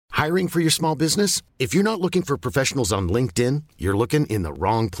Hiring for your small business? If you're not looking for professionals on LinkedIn, you're looking in the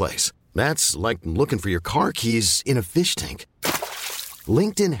wrong place. That's like looking for your car keys in a fish tank.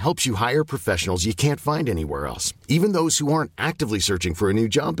 LinkedIn helps you hire professionals you can't find anywhere else, even those who aren't actively searching for a new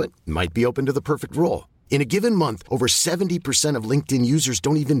job but might be open to the perfect role. In a given month, over 70% of LinkedIn users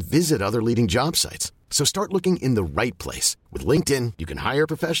don't even visit other leading job sites. So start looking in the right place. With LinkedIn, you can hire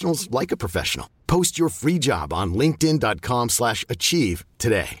professionals like a professional. Post your free job on linkedin.com/achieve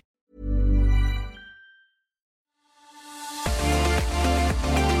today.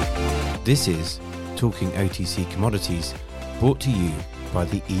 This is Talking OTC Commodities, brought to you by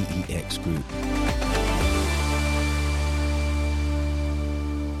the EEX Group.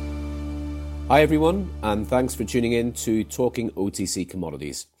 Hi everyone, and thanks for tuning in to Talking OTC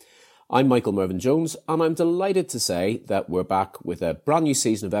Commodities. I'm Michael Mervyn-Jones, and I'm delighted to say that we're back with a brand new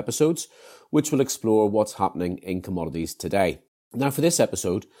season of episodes which will explore what's happening in commodities today. Now for this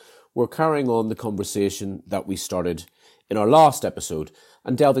episode, we're carrying on the conversation that we started in our last episode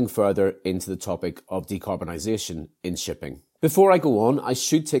and delving further into the topic of decarbonisation in shipping. Before I go on, I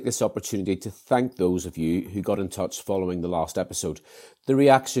should take this opportunity to thank those of you who got in touch following the last episode. The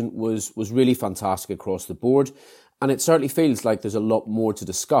reaction was really fantastic across the board, and it certainly feels like there's a lot more to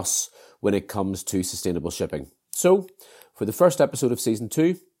discuss when it comes to sustainable shipping. So, for the first episode of Season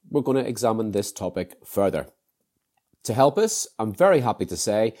 2, we're going to examine this topic further. To help us, I'm very happy to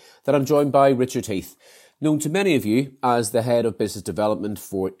say that I'm joined by Richard Heath, known to many of you as the Head of Business Development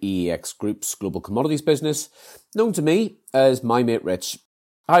for EEX Group's Global Commodities business, known to me as my mate Rich.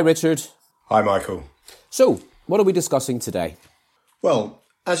 Hi Richard. Hi Michael. So, what are we discussing today? Well,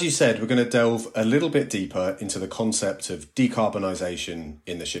 as you said, we're going to delve a little bit deeper into the concept of decarbonisation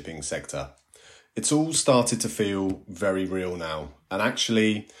in the shipping sector. It's all started to feel very real now, and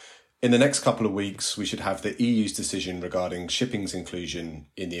actually, in the next couple of weeks, we should have the EU's decision regarding shipping's inclusion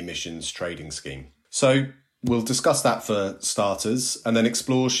in the emissions trading scheme. So we'll discuss that for starters and then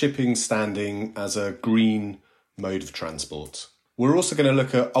explore shipping standing as a green mode of transport. We're also going to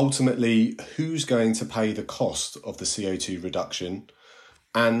look at ultimately who's going to pay the cost of the CO2 reduction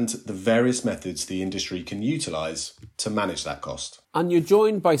and the various methods the industry can utilise to manage that cost. And you're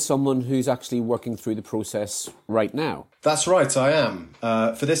joined by someone who's actually working through the process right now. That's right, I am.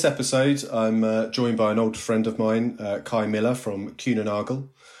 For this episode, I'm joined by an old friend of mine, Kai Miller from Kuehne Nagel.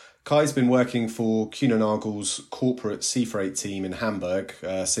 Kai's been working for Kuehne Nagel's corporate sea freight team in Hamburg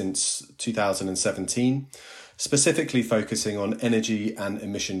since 2017, specifically focusing on energy and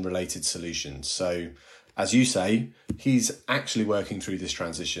emission-related solutions. So, as you say, he's actually working through this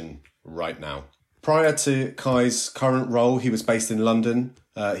transition right now. Prior to Kai's current role, he was based in London.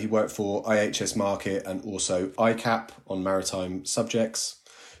 He worked for IHS Markit and also ICAP on maritime subjects.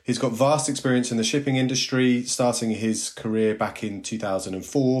 He's got vast experience in the shipping industry, starting his career back in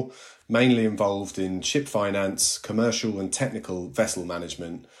 2004, mainly involved in ship finance, commercial and technical vessel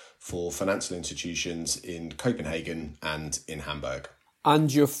management for financial institutions in Copenhagen and in Hamburg.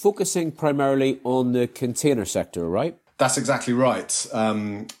 And you're focusing primarily on the container sector, right? That's exactly right.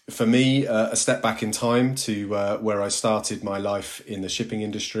 For me, a step back in time to where I started my life in the shipping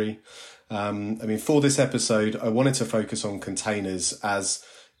industry. For this episode, I wanted to focus on containers as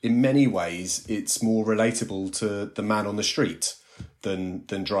in many ways, it's more relatable to the man on the street than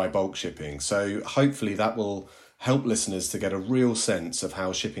dry bulk shipping. So hopefully that will help listeners to get a real sense of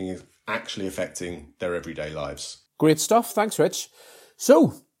how shipping is actually affecting their everyday lives. Great stuff. Thanks, Rich.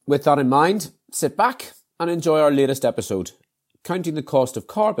 So, with that in mind, sit back and enjoy our latest episode, Counting the Cost of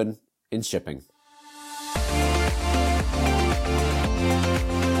Carbon in Shipping.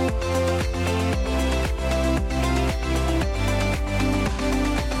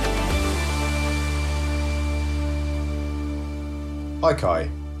 Hi Kai,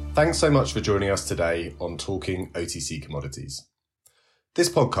 thanks so much for joining us today on Talking OTC Commodities. This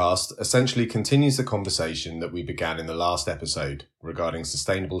podcast essentially continues the conversation that we began in the last episode regarding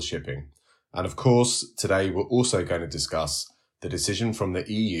sustainable shipping. And of course, today we're also going to discuss the decision from the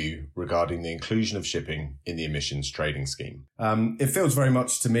EU regarding the inclusion of shipping in the emissions trading scheme. It feels very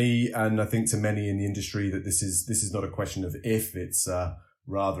much to me, and I think to many in the industry, that this is not a question of if, it's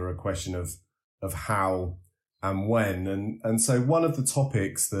rather a question of how and when. And so one of the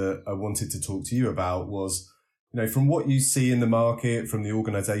topics that I wanted to talk to you about was, from what you see in the market, from the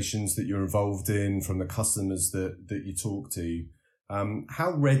organizations that you're involved in, from the customers that you talk to,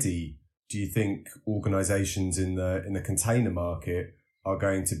 how ready do you think organizations in the container market are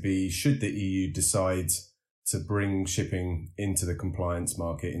going to be should the EU decide to bring shipping into the compliance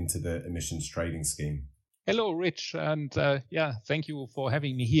market, into the emissions trading scheme? Hello, Rich, and thank you for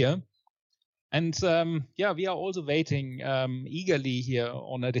having me here. And we are also waiting eagerly here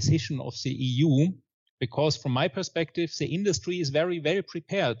on a decision of the EU, because from my perspective, the industry is very, very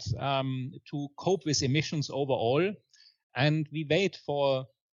prepared to cope with emissions overall. And we wait for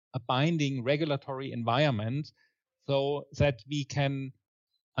a binding regulatory environment so that we can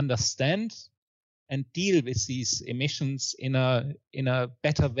understand and deal with these emissions in a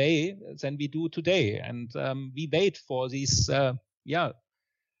better way than we do today. And we wait for these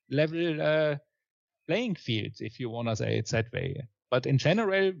level playing field, if you want to say it that way. But in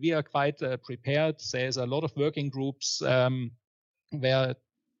general, we are quite prepared. There's a lot of working groups where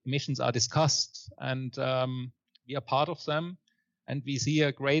emissions are discussed, and we are part of them. And we see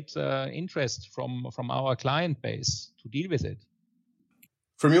a great interest from our client base to deal with it.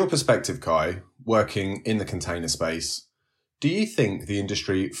 From your perspective, Kai, working in the container space, do you think the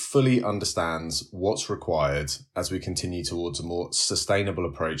industry fully understands what's required as we continue towards a more sustainable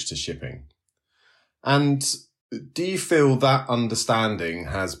approach to shipping? And do you feel that understanding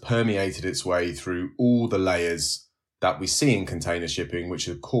has permeated its way through all the layers that we see in container shipping, which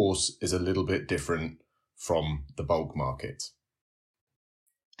of course is a little bit different from the bulk market?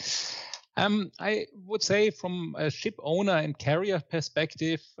 I would say from a ship owner and carrier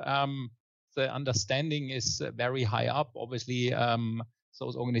perspective, the understanding is very high up. Obviously,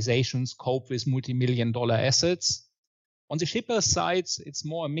 those organizations cope with multi-million-dollar assets. On the shipper side, it's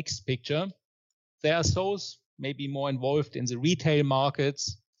more a mixed picture. There are those maybe more involved in the retail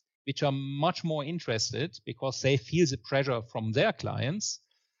markets, which are much more interested because they feel the pressure from their clients,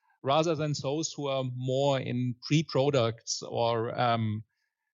 rather than those who are more in pre-products or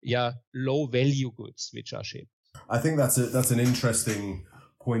low value goods which are shipped. I think that's an interesting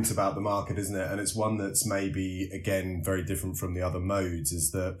point about the market, isn't it? And it's one that's maybe, again, very different from the other modes, is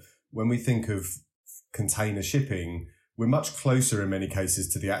that when we think of container shipping, we're much closer in many cases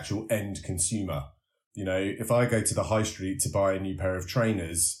to the actual end consumer. You know, if I go to the high street to buy a new pair of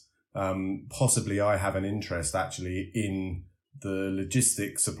trainers, possibly I have an interest actually in the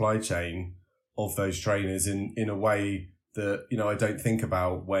logistics supply chain of those trainers in a way that, you know, I don't think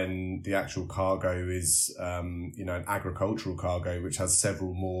about when the actual cargo is, an agricultural cargo, which has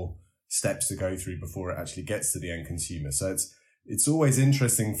several more steps to go through before it actually gets to the end consumer. So it's always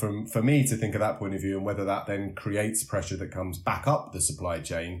interesting for me to think of that point of view, and whether that then creates pressure that comes back up the supply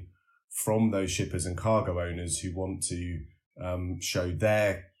chain from those shippers and cargo owners who want to show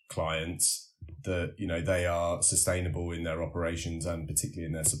their clients that, you know, they are sustainable in their operations and particularly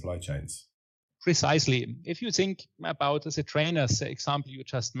in their supply chains. Precisely. If you think about the trainers example you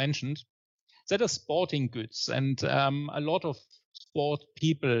just mentioned, that are sporting goods, and a lot of sport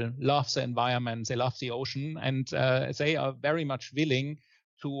people love the environment, they love the ocean, and they are very much willing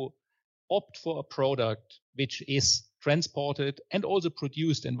to opt for a product which is transported and also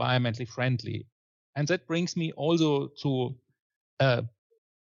produced environmentally friendly. And that brings me also to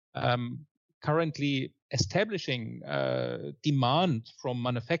currently establishing demand from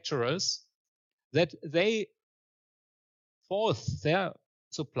manufacturers that they force their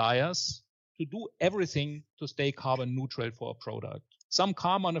suppliers to do everything to stay carbon neutral for a product. Some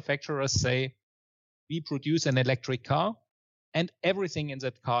car manufacturers say, we produce an electric car and everything in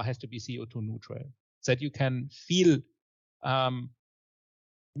that car has to be CO2 neutral, so that you can feel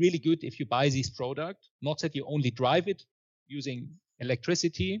really good if you buy this product, not that you only drive it using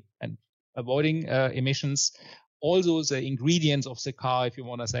electricity and avoiding emissions. Also, the ingredients of the car, if you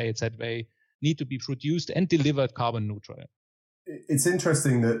want to say it that way, need to be produced and delivered carbon neutral. It's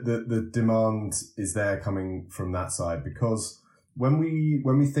interesting that the demand is there coming from that side, because when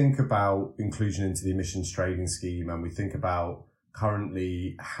we think about inclusion into the emissions trading scheme, and we think about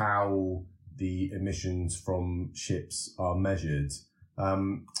currently how the emissions from ships are measured,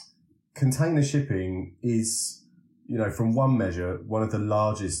 container shipping is, you know, from one measure, one of the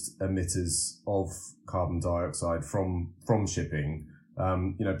largest emitters of carbon dioxide from shipping.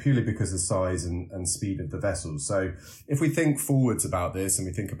 Purely because of size and speed of the vessels. So if we think forwards about this, and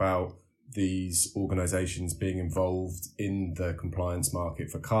we think about these organizations being involved in the compliance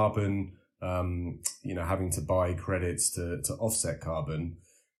market for carbon, having to buy credits to offset carbon,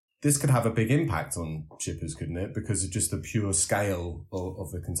 this could have a big impact on shippers, couldn't it? Because of just the pure scale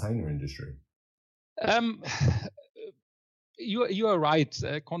of the container industry. You are right.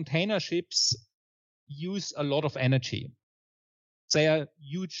 Container ships use a lot of energy. They are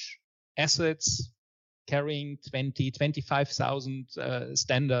huge assets carrying 25,000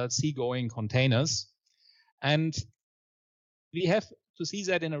 standard seagoing containers. And we have to see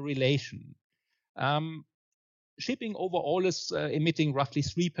that in a relation. Shipping overall is emitting roughly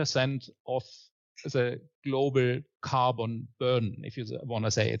 3% of the global carbon burden, if you want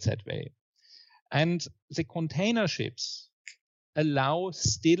to say it that way. And the container ships allow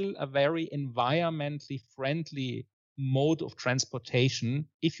still a very environmentally friendly mode of transportation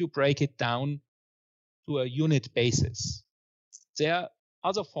if you break it down to a unit basis. There are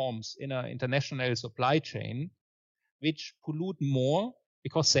other forms in an international supply chain which pollute more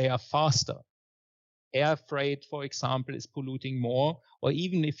because they are faster. Air freight, for example, is polluting more, or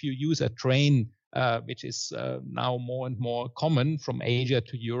even if you use a train, which is now more and more common from Asia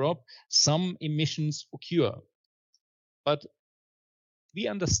to Europe, some emissions occur. But we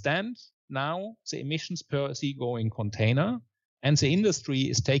understand now the emissions per seagoing container, and the industry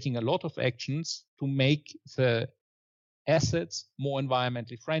is taking a lot of actions to make the assets more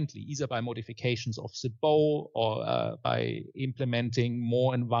environmentally friendly, either by modifications of the bow or by implementing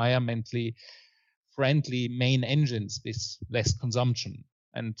more environmentally friendly main engines with less consumption.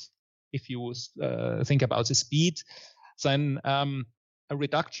 And if you think about the speed, then a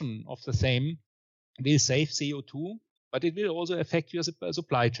reduction of the same will save CO2, but it will also affect your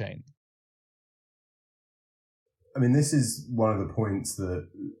supply chain. I mean, this is one of the points that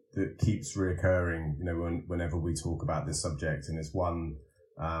keeps reoccurring, whenever we talk about this subject. And it's one,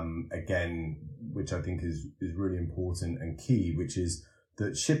 again, which I think is really important and key, which is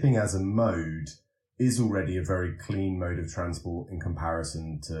that shipping as a mode is already a very clean mode of transport in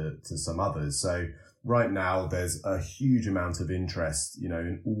comparison to some others. So right now there's a huge amount of interest,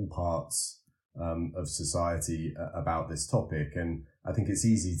 in all parts of society about this topic. And I think it's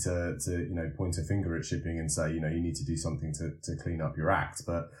easy to point a finger at shipping and say, you need to do something to clean up your act.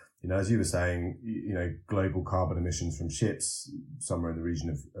 But, as you were saying, global carbon emissions from ships, somewhere in the region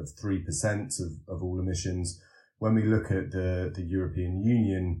of 3% of all emissions. When we look at the European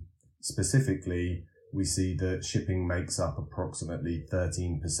Union specifically, we see that shipping makes up approximately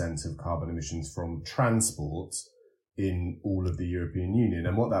 13% of carbon emissions from transport in all of the European Union.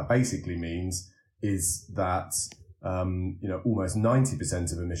 And what that basically means is that, almost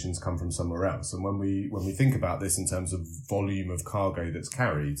 90% of emissions come from somewhere else. And when we think about this in terms of volume of cargo that's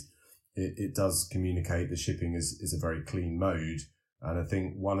carried, it does communicate that shipping is a very clean mode. And I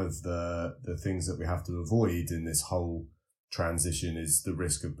think one of the things that we have to avoid in this whole transition is the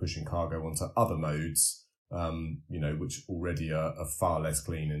risk of pushing cargo onto other modes, which already are far less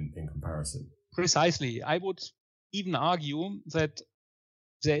clean in comparison. Precisely. I would even argue that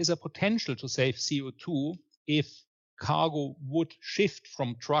there is a potential to save CO2 if cargo would shift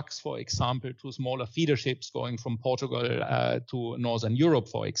from trucks, for example, to smaller feeder ships going from Portugal to Northern Europe,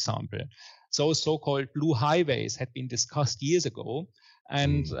 for example. So so-called blue highways had been discussed years ago,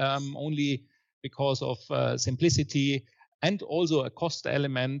 and only because of simplicity and also a cost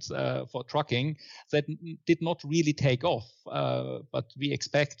element for trucking that did not really take off. But we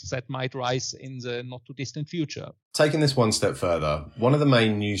expect that might rise in the not too distant future. Taking this one step further, one of the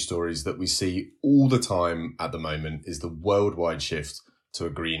main news stories that we see all the time at the moment is the worldwide shift to a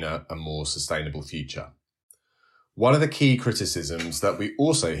greener and more sustainable future. One of the key criticisms that we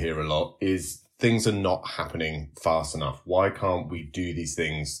also hear a lot is things are not happening fast enough. Why can't we do these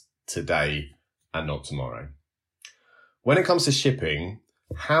things today and not tomorrow? When it comes to shipping,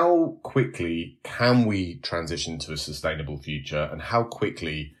 how quickly can we transition to a sustainable future, and how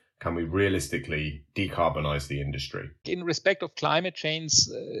quickly can we realistically decarbonize the industry? In respect of climate change,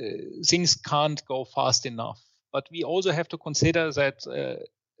 things can't go fast enough. But we also have to consider that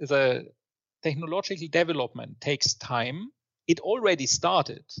the technological development takes time. It already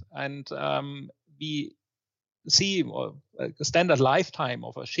started, and we see a standard lifetime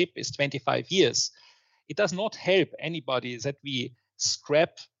of a ship is 25 years. It does not help anybody that we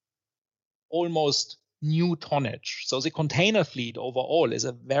scrap almost new tonnage. So the container fleet overall is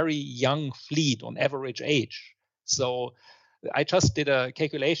a very young fleet on average age. So I just did a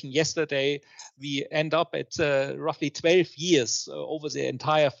calculation yesterday. We end up at roughly 12 years over the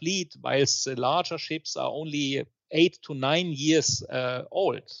entire fleet, whilst the larger ships are only 8 to 9 years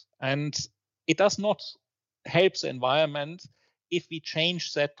old. And it does not help the environment if we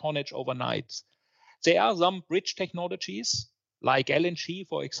change that tonnage overnight. There are some bridge technologies, like LNG,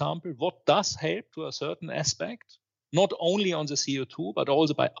 for example, what does help to a certain aspect, not only on the CO2, but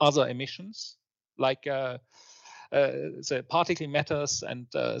also by other emissions, like the particle matters and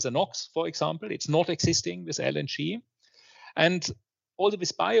the NOx, for example. It's not existing with LNG. And also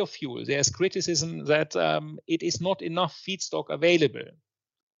with biofuel, there's criticism that it is not enough feedstock available.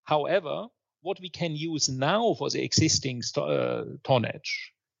 However, what we can use now for the existing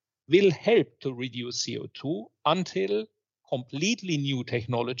tonnage will help to reduce CO2 until completely new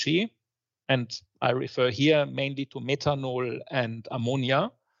technology, and I refer here mainly to methanol and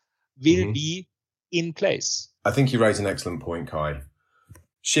ammonia, will be in place. I think you raise an excellent point, Kai.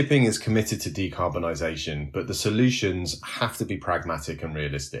 Shipping is committed to decarbonisation, but the solutions have to be pragmatic and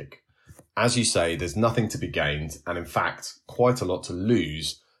realistic. As you say, there's nothing to be gained, and in fact, quite a lot to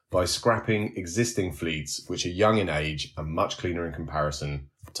lose by scrapping existing fleets which are young in age and much cleaner in comparison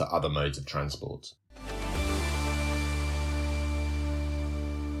to other modes of transport.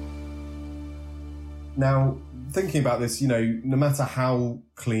 Now, thinking about this, no matter how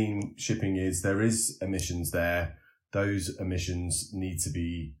clean shipping is, there is emissions there. Those emissions need to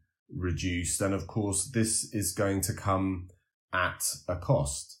be reduced. And of course, this is going to come at a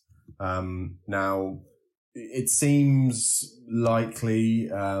cost. Now, it seems likely,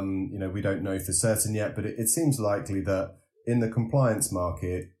 we don't know for certain yet, but it seems likely that in the compliance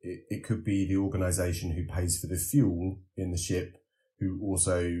market, it could be the organisation who pays for the fuel in the ship who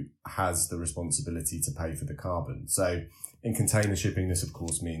also has the responsibility to pay for the carbon. So in container shipping, this of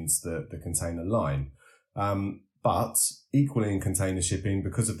course means the container line. But equally in container shipping,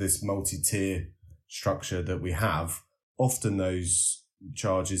 because of this multi-tier structure that we have, often those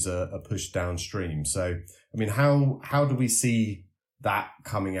charges are pushed downstream. So, I mean, how do we see that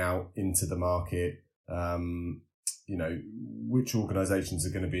coming out into the market? Which organisations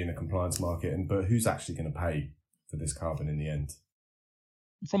are going to be in a compliance market, but who's actually going to pay for this carbon in the end?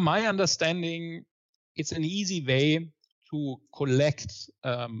 From my understanding, it's an easy way to collect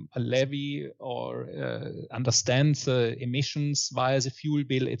a levy or understand the emissions via the fuel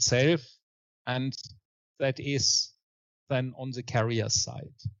bill itself, and that is then on the carrier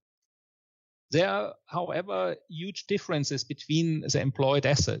side. There are, however, huge differences between the employed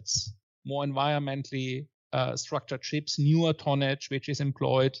assets, more environmentally structured ships, newer tonnage which is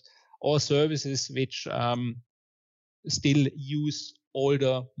employed, or services which still use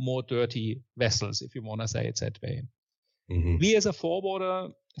older, more dirty vessels, if you want to say it that way. Mm-hmm. We as a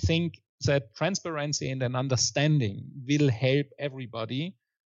forwarder think that transparency and an understanding will help everybody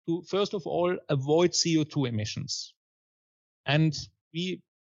to, first of all, avoid CO2 emissions. And we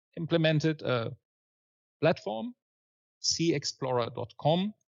implemented a platform,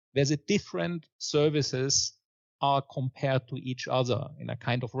 seaexplorer.com, where the different services are compared to each other in a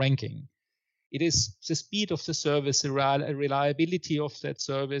kind of ranking. It is the speed of the service, the reliability of that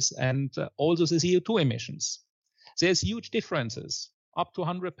service, and also the CO2 emissions. There's huge differences, up to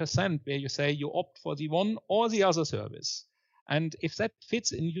 100%, where you say you opt for the one or the other service. And if that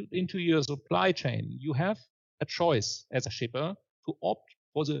fits into your supply chain, you have a choice as a shipper to opt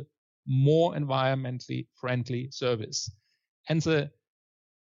for the more environmentally friendly service. And the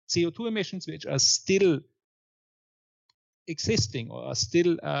CO2 emissions, which are still existing or are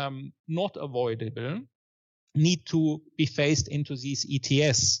still not avoidable, need to be phased into these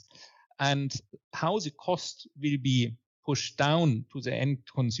ETS. And how the cost will be pushed down to the end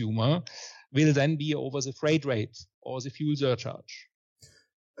consumer will then be over the freight rate or the fuel surcharge.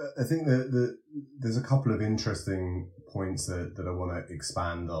 I think that there's a couple of interesting points that I want to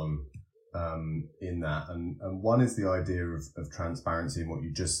expand on in that. And one is the idea of transparency and what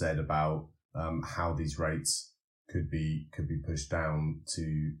you just said about how these rates could be pushed down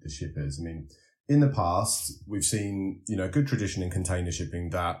to the shippers. I mean, in the past, we've seen, a good tradition in container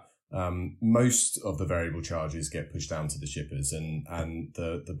shipping that most of the variable charges get pushed down to the shippers, and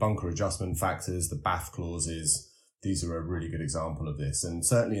the bunker adjustment factors, the BAF clauses, these are a really good example of this. And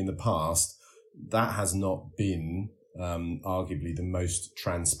certainly in the past, that has not been arguably the most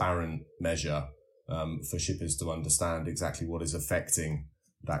transparent measure for shippers to understand exactly what is affecting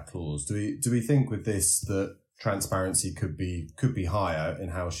that clause. Do we think with this that transparency could be higher in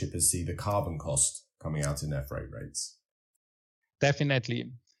how shippers see the carbon cost coming out in their freight rates?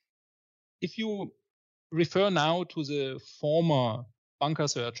 Definitely. If you refer now to the former bunker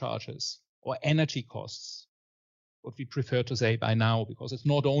surcharges or energy costs, what we prefer to say by now, because it's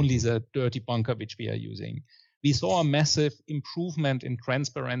not only the dirty bunker which we are using, we saw a massive improvement in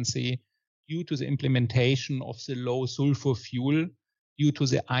transparency due to the implementation of the low sulfur fuel, due to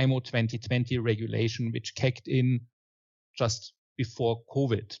the IMO 2020 regulation, which kicked in just before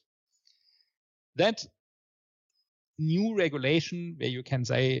COVID. That new regulation, where you can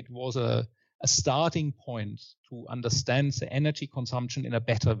say it was a starting point to understand the energy consumption in a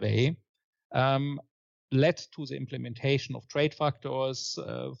better way, led to the implementation of trade factors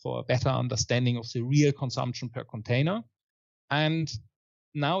for a better understanding of the real consumption per container. And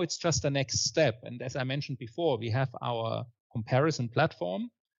now it's just the next step. And as I mentioned before, we have our comparison platform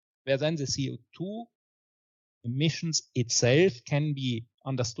where then the CO2 emissions itself can be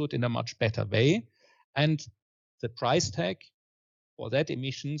understood in a much better way. And the price tag for that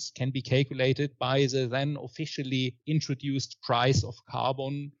emissions can be calculated by the then officially introduced price of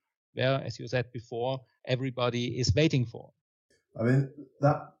carbon, where, as you said before, everybody is waiting for. I mean,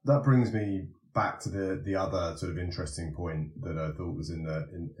 that brings me back to the other sort of interesting point that I thought was in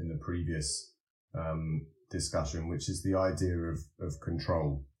the previous discussion, which is the idea of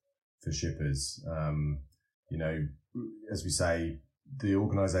control for shippers. As we say, the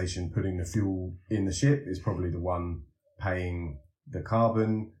organisation putting the fuel in the ship is probably the one paying the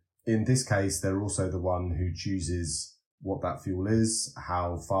carbon. In this case, they're also the one who chooses what that fuel is,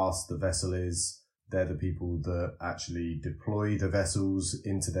 how fast the vessel is. They're the people that actually deploy the vessels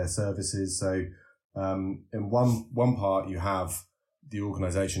into their services. So in one part, you have the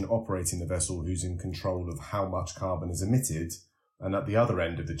organisation operating the vessel who's in control of how much carbon is emitted. And at the other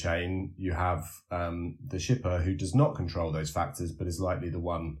end of the chain, you have the shipper who does not control those factors, but is likely the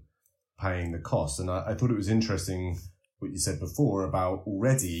one paying the cost. And I thought it was interesting what you said before about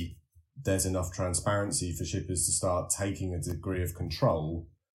already there's enough transparency for shippers to start taking a degree of control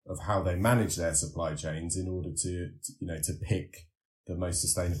of how they manage their supply chains in order to pick the most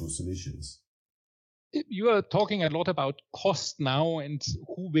sustainable solutions. You are talking a lot about cost now and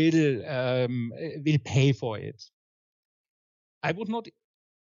who will pay for it. I would not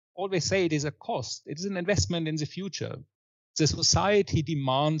always say it is a cost. It is an investment in the future. The society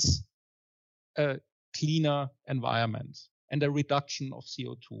demands a cleaner environment and a reduction of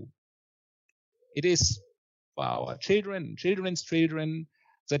CO2. It is for our children, children's children,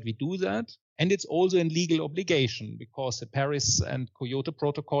 that we do that. And it's also a legal obligation because the Paris and Kyoto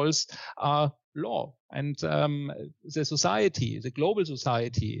protocols are law. And the society, the global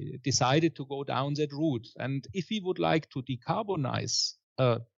society, decided to go down that route. And if we would like to decarbonize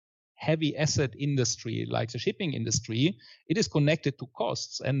a heavy asset industry like the shipping industry, it is connected to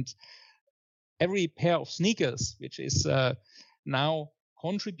costs. And every pair of sneakers, which is now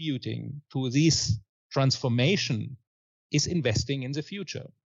contributing to this transformation, is investing in the future.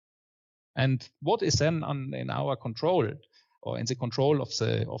 And what is then in our control or in the control of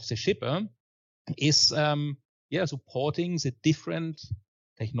the shipper is supporting the different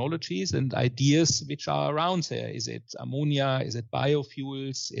technologies and ideas which are around there. Is it ammonia? Is it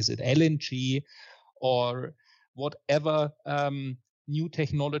biofuels? Is it LNG? Or whatever new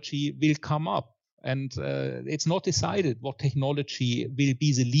technology will come up. And it's not decided what technology will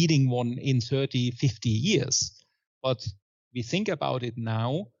be the leading one in 30, 50 years. But we think about it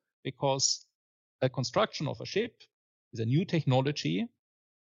now because the construction of a ship is a new technology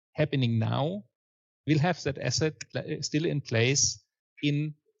happening now, will have that asset still in place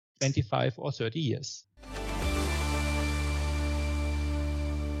in 25 or 30 years.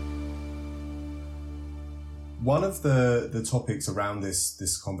 One of the topics around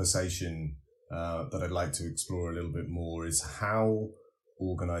this conversation that I'd like to explore a little bit more is how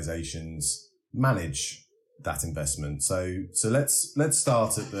organizations manage that investment. So let's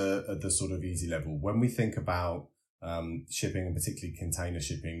start at the sort of easy level. When we think about shipping, and particularly container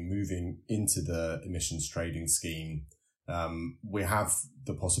shipping, moving into the emissions trading scheme, we have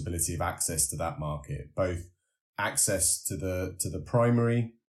the possibility of access to that market, both access to the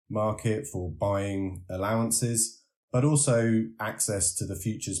primary market for buying allowances, but also access to the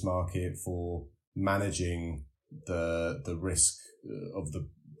futures market for managing the risk of the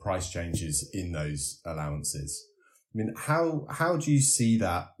price changes in those allowances. I mean, how do you see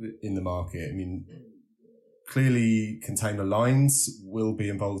that in the market? I mean, clearly container lines will be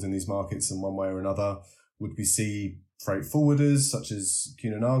involved in these markets in one way or another. Would we see freight forwarders such as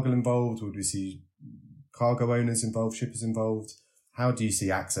Kuehne+Nagel involved? Would we see cargo owners involved, shippers involved? How do you see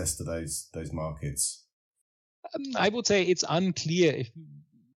access to those markets? I would say it's unclear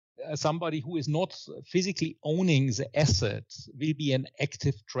if somebody who is not physically owning the asset will be an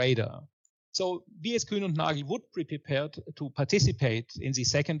active trader. So we as Kuehne+Nagel would be prepared to participate in the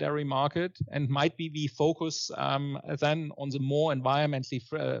secondary market, and might be we focus then on the more environmentally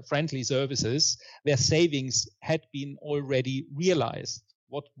friendly services where savings had been already realized,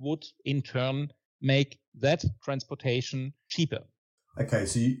 what would in turn make that transportation cheaper. Okay,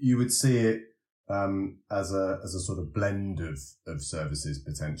 so you would see it as a sort of blend of services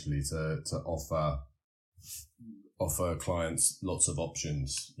potentially to offer clients lots of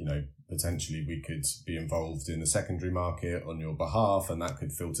options. You know, potentially we could be involved in the secondary market on your behalf, and that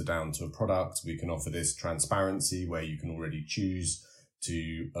could filter down to a product. We can offer this transparency where you can already choose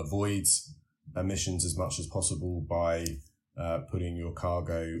to avoid emissions as much as possible by putting your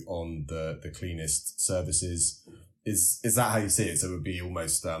cargo on the cleanest services. Is that how you see it? So it would be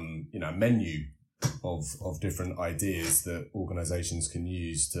almost a menu of different ideas that organizations can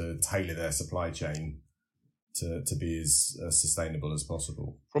use to tailor their supply chain to be as sustainable as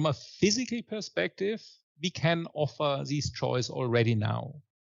possible. From a physical perspective, we can offer this choice already now.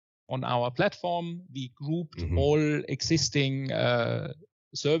 on our platform, we grouped all existing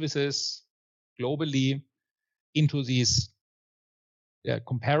services globally into these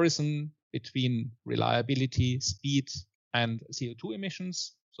comparison between reliability, speed, and CO2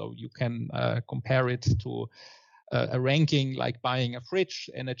 emissions. So you can compare it to a ranking like buying a fridge,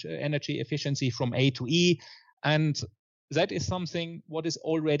 energy efficiency from A to E. And that is something what is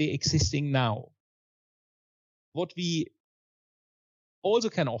already existing now. What we also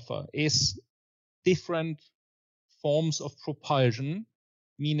can offer is different forms of propulsion,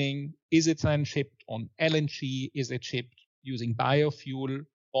 meaning is it then shipped on LNG, is it shipped using biofuel,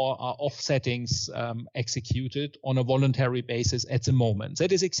 or are offsettings executed on a voluntary basis at the moment.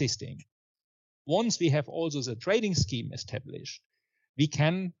 That is existing. Once we have also the trading scheme established, we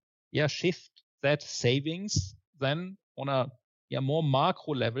can shift that savings then on a more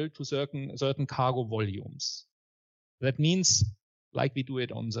macro level to certain cargo volumes. That means, like we do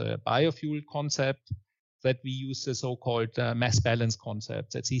it on the biofuel concept, that we use the so-called mass balance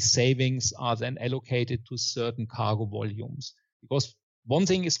concept, that these savings are then allocated to certain cargo volumes. Because one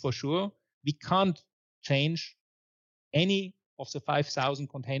thing is for sure, we can't change any of the 5,000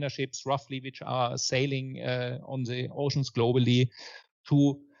 container ships roughly which are sailing on the oceans globally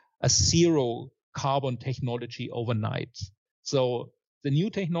to a zero carbon technology overnight. So the new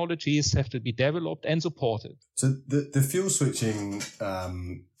technologies have to be developed and supported. So the fuel switching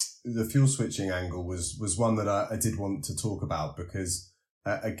angle was one that I did want to talk about because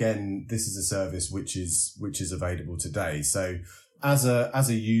again, this is a service which is available today. So as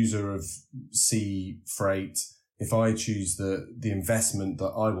a user of sea freight, if I choose the investment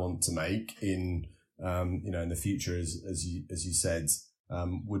that I want to make in in the future, as you said,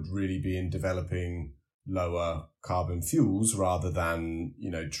 would really be in developing lower carbon fuels rather than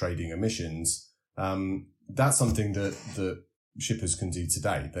trading emissions. That's something that shippers can do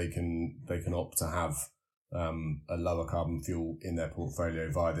today. They can opt to have a lower carbon fuel in their portfolio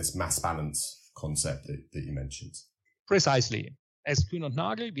via this mass balance concept that you mentioned. Precisely. As Kühn und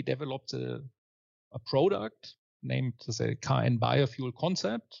Nagel, we developed a product named the KN Biofuel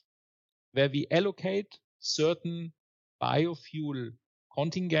concept, where we allocate certain biofuel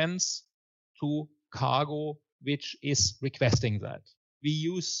contingents to cargo which is requesting that. We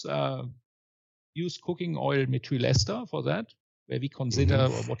use cooking oil methyl ester for that, where we consider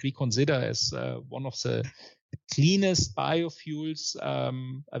or what we consider as one of the cleanest biofuels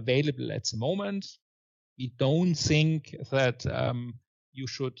available at the moment. We don't think that you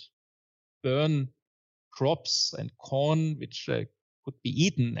should burn crops and corn which could be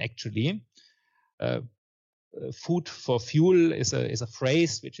eaten actually. Food for fuel is a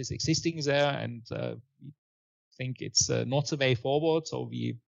phrase which is existing there, and we think it's not the way forward. So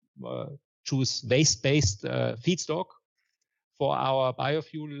we choose waste-based feedstock for our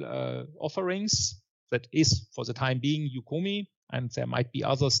biofuel offerings. That is, for the time being, Yukomi, and there might be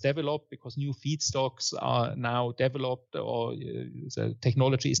others developed because new feedstocks are now developed, or the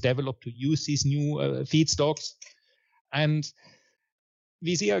technology is developed to use these new feedstocks. And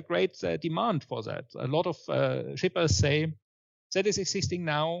we see a great demand for that. A lot of shippers say that is existing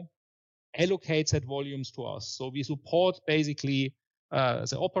now, allocate that volumes to us. So we support basically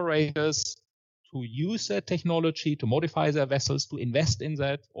the operators to use that technology, to modify their vessels, to invest in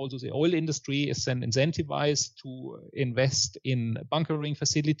that. Also, the oil industry is then incentivized to invest in bunkering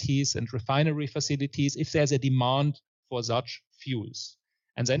facilities and refinery facilities if there's a demand for such fuels.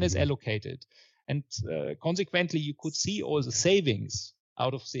 And then it's allocated. And consequently, you could see all the savings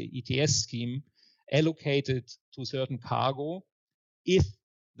out of the ETS scheme allocated to certain cargo if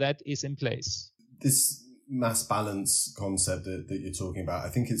that is in place. This mass balance concept that you're talking about, I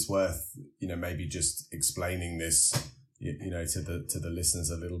think it's worth, maybe just explaining this, to the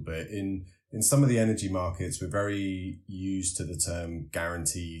listeners a little bit. In some of the energy markets, we're very used to the term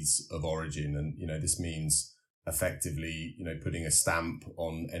guarantees of origin. And, this means effectively, putting a stamp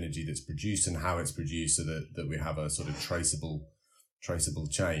on energy that's produced and how it's produced so that we have a sort of traceable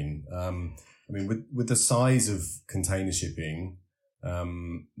chain. With the size of container shipping,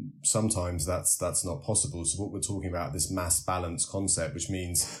 sometimes that's not possible. So what we're talking about, this mass balance concept, which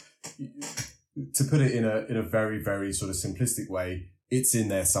means, to put it in a very, very sort of simplistic way, it's in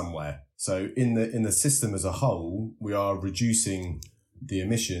there somewhere. So in the system as a whole, we are reducing the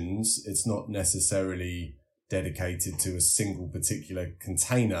emissions. It's not necessarily dedicated to a single particular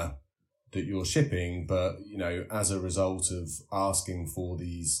container that you're shipping, but, as a result of asking for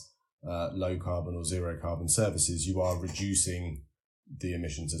these low carbon or zero carbon services, you are reducing the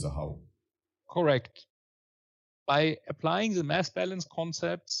emissions as a whole. Correct. By applying the mass balance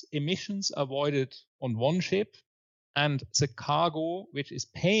concepts, emissions avoided on one ship and the cargo which is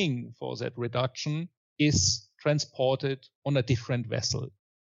paying for that reduction is transported on a different vessel.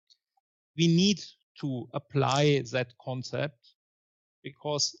 We need to apply that concept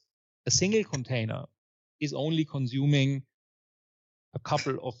because a single container is only consuming a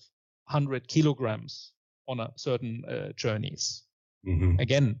couple of 100 kilograms on a certain journeys. Mm-hmm.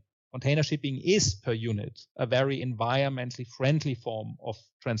 Again, container shipping is per unit a very environmentally friendly form of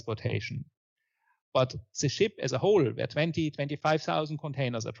transportation. But the ship as a whole, where 25,000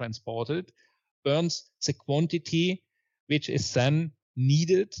 containers are transported, burns the quantity which is then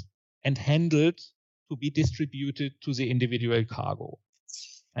needed and handled to be distributed to the individual cargo.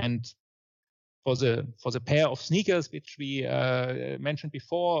 And for the pair of sneakers which we mentioned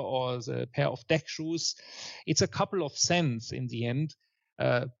before, or the pair of deck shoes, it's a couple of cents in the end,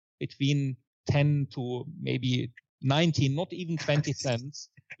 between 10 to maybe 19, not even 20 cents,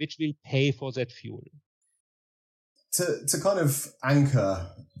 which will pay for that fuel. To kind of anchor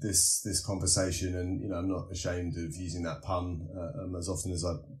this conversation, and I'm not ashamed of using that pun as often as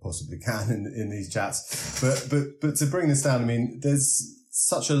I possibly can in these chats, but to bring this down, I mean, there's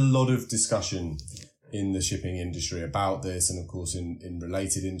such a lot of discussion in the shipping industry about this, and of course in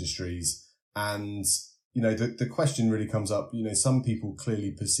related industries, and the question really comes up. Some people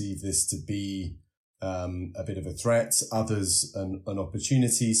clearly perceive this to be a bit of a threat, others an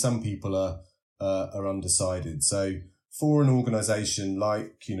opportunity. Some people are undecided. So for an organization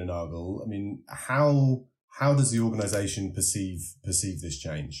like Kuehne+Nagel, I mean, how does the organization perceive this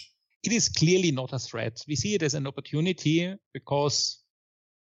change? It is clearly not a threat. We see it as an opportunity because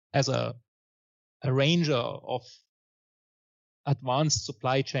as a arranger of advanced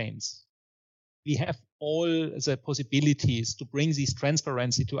supply chains, we have all the possibilities to bring this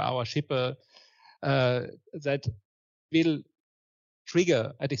transparency to our shipper that will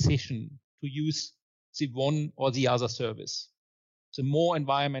trigger a decision to use the one or the other service. The more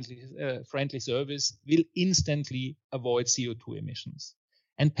environmentally friendly service will instantly avoid CO2 emissions.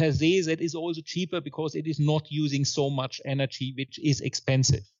 And per se, that is also cheaper because it is not using so much energy, which is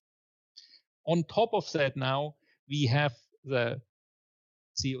expensive. On top of that now, we have the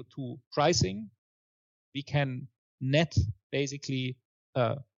CO2 pricing. We can net basically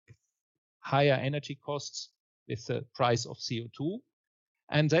higher energy costs with the price of CO2.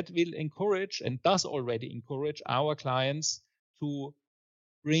 And that will encourage, and does already encourage, our clients to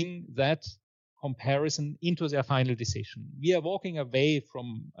bring that comparison into their final decision. We are walking away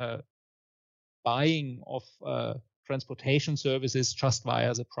from buying of transportation services just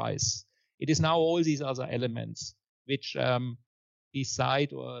via the price. It is now all these other elements which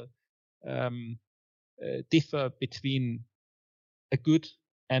decide or differ between a good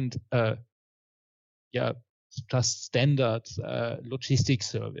and just standard logistics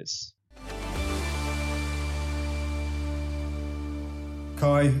service.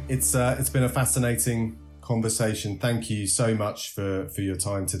 Kai, it's been a fascinating conversation. Thank you so much for your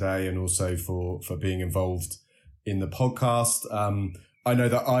time today, and also for being involved in the podcast. I know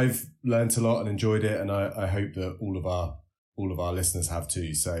that I've learned a lot and enjoyed it, and I hope that all of our listeners have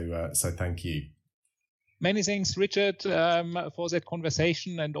too. So thank you. Many thanks, Richard, for that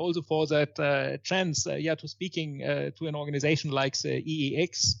conversation, and also for that chance, to speaking to an organization like the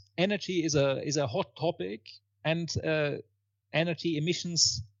EEX. Energy is a hot topic, and energy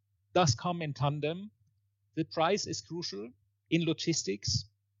emissions does come in tandem. The price is crucial in logistics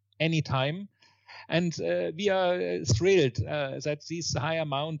anytime. And we are thrilled that this high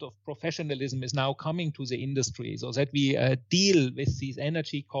amount of professionalism is now coming to the industry, so that we deal with these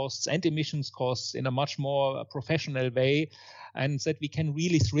energy costs and emissions costs in a much more professional way, and that we can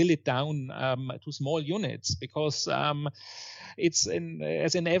really drill it down to small units, because it's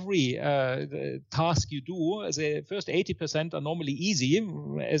as in every task you do, the first 80% are normally easy,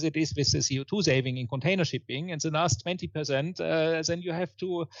 as it is with the CO2 saving in container shipping, and the last 20%, then you have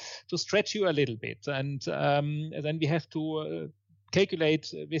to stretch you a little bit, and then we have to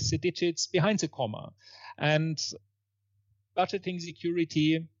calculate with the digits behind the comma. And budgeting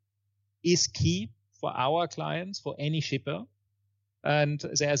security is key for our clients, for any shipper. And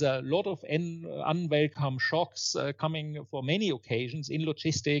there's a lot of unwelcome shocks coming for many occasions in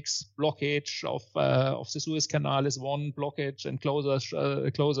logistics. Blockage of the Suez Canal is one, blockage and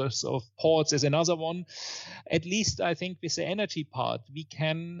closures of ports is another one. At least I think with the energy part, we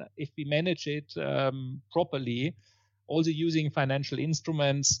can, if we manage it properly, also using financial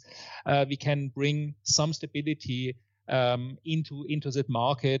instruments, we can bring some stability into that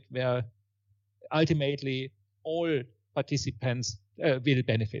market, where ultimately all participants will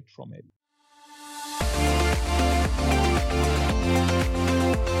benefit from it.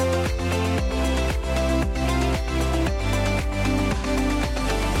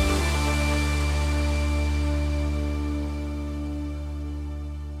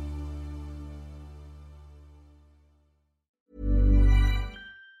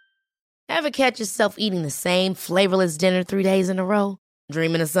 Ever catch yourself eating the same flavorless dinner 3 days in a row?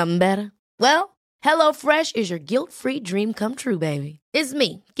 Dreaming of something better? Well, HelloFresh is your guilt-free dream come true, baby. It's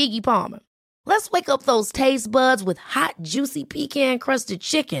me, Keke Palmer. Let's wake up those taste buds with hot, juicy pecan-crusted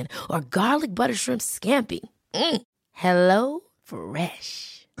chicken or garlic butter shrimp scampi.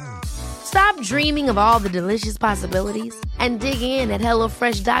 HelloFresh. Stop dreaming of all the delicious possibilities and dig in at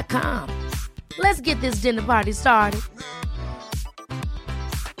HelloFresh.com. Let's get this dinner party started.